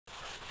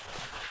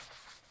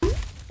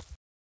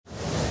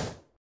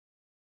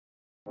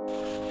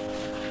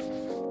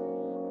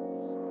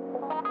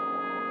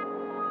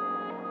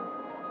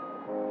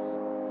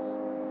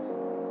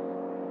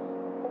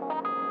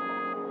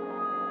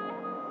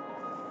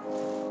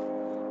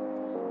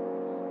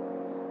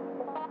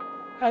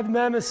At the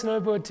Mammoth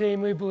Snowboard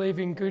Team, we believe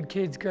in good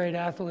kids, great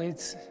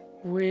athletes.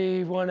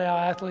 We want our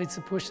athletes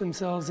to push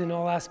themselves in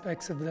all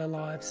aspects of their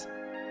lives.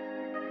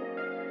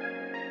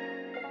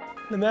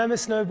 The Mammoth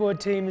Snowboard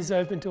Team is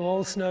open to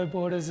all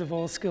snowboarders of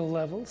all skill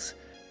levels.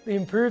 The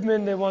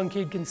improvement that one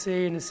kid can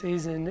see in a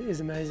season is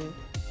amazing.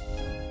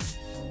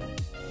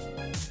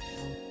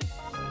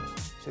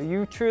 So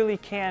you truly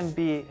can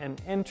be an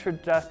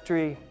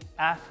introductory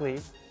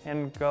athlete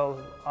and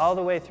go all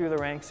the way through the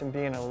ranks and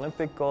be an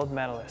Olympic gold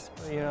medalist.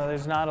 You know,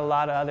 there's not a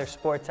lot of other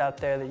sports out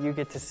there that you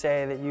get to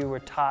say that you were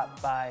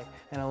taught by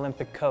an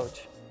Olympic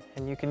coach,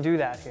 and you can do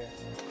that here.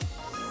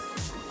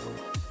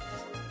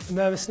 The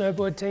Mammoth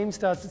Snowboard Team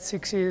starts at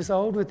 6 years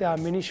old with our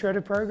mini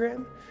shredder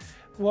program.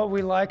 What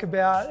we like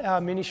about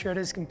our mini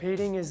shredders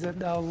competing is that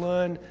they'll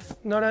learn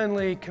not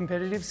only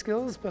competitive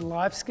skills but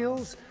life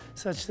skills,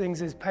 such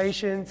things as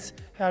patience,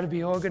 how to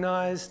be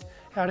organised,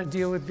 how to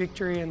deal with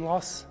victory and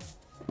loss.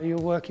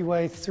 You'll work your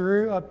way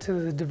through up to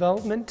the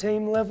development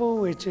team level,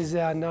 which is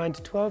our 9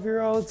 to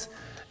 12-year-olds,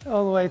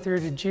 all the way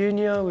through to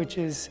junior, which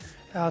is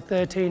our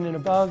 13 and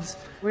above.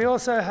 We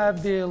also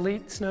have the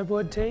elite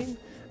snowboard team.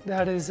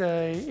 That is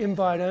an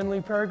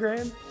invite-only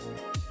program.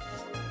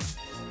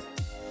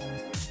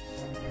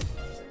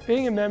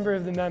 Being a member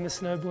of the Mammoth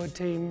Snowboard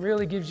Team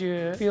really gives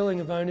you a feeling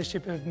of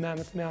ownership of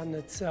Mammoth Mountain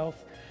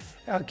itself.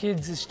 Our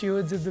kids are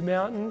stewards of the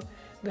mountain.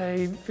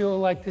 They feel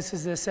like this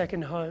is their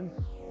second home.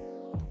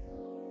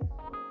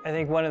 I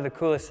think one of the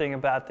coolest things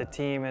about the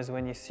team is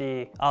when you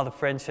see all the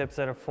friendships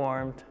that are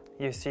formed.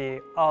 You see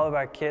all of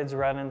our kids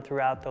running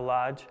throughout the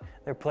lodge.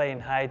 They're playing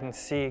hide and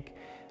seek,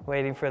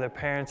 waiting for their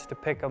parents to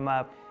pick them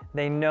up.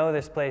 They know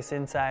this place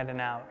inside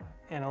and out.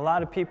 And a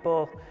lot of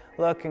people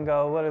look and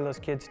go, what are those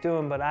kids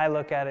doing? But I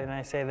look at it and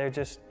I say, they're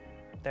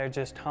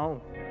just home.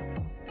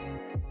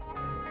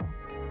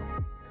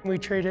 We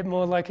treat it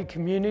more like a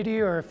community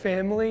or a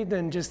family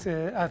than just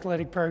an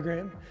athletic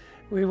program.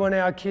 We want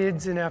our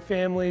kids and our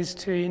families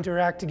to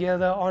interact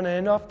together on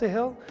and off the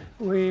hill.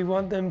 We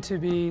want them to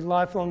be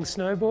lifelong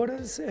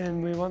snowboarders,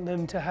 and we want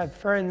them to have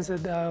friends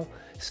that they'll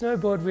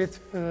snowboard with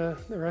for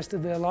the rest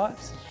of their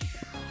lives.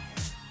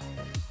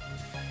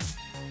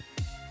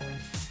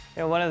 You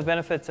know, one of the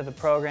benefits of the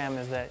program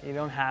is that you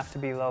don't have to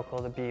be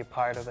local to be a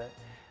part of it.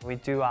 We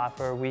do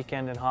offer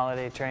weekend and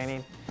holiday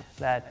training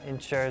that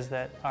ensures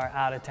that our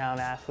out-of-town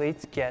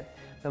athletes get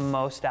the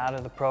most out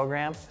of the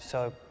program.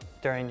 So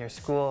during your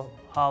school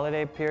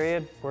holiday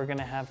period, we're going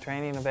to have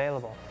training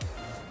available.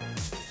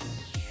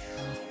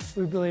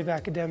 We believe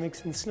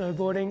academics and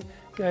snowboarding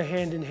go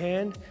hand in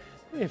hand.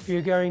 If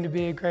you're going to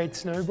be a great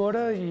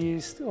snowboarder,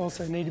 you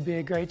also need to be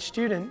a great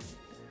student.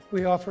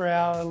 We offer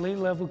our elite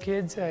level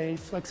kids a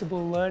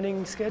flexible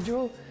learning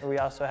schedule. We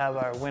also have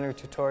our winter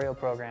tutorial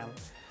program.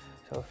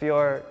 So if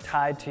you're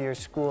tied to your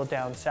school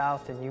down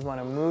south and you want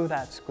to move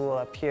that school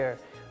up here,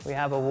 we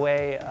have a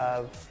way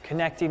of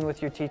connecting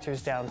with your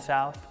teachers down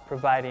south,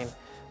 providing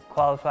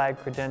qualified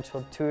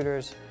credentialed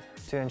tutors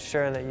to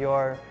ensure that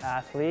your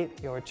athlete,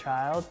 your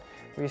child,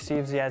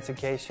 receives the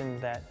education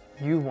that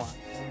you want.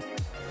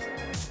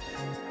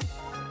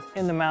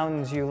 In the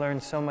mountains, you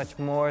learn so much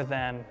more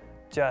than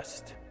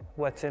just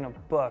what's in a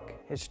book.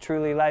 It's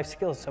truly life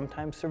skills,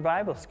 sometimes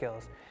survival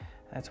skills.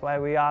 That's why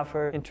we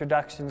offer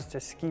introductions to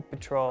ski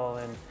patrol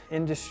and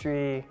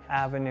industry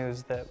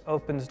avenues that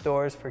opens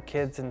doors for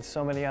kids in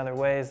so many other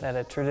ways that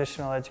a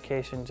traditional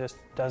education just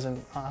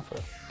doesn't offer.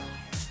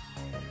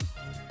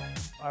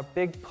 Our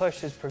big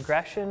push is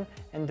progression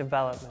and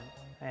development,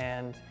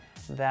 and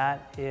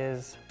that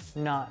is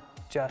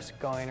not just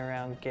going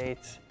around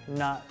gates,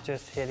 not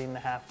just hitting the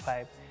half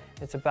pipe.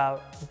 It's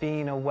about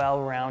being a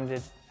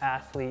well-rounded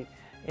athlete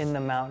in the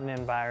mountain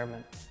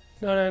environment.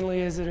 Not only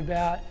is it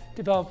about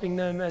developing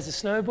them as a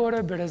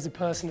snowboarder, but as a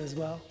person as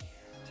well.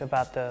 It's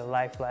about the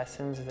life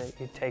lessons that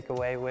you take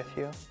away with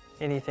you.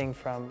 Anything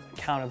from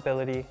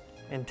accountability,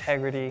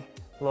 integrity,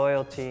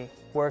 loyalty,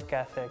 work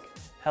ethic,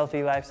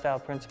 healthy lifestyle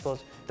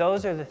principles.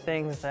 Those are the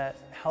things that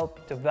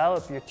help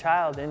develop your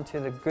child into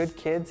the good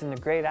kids and the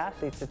great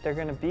athletes that they're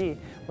going to be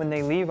when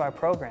they leave our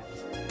program.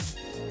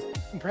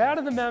 I'm proud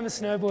of the Mammoth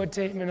Snowboard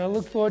Team, and I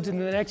look forward to the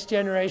next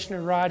generation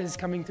of riders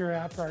coming through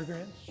our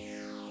program.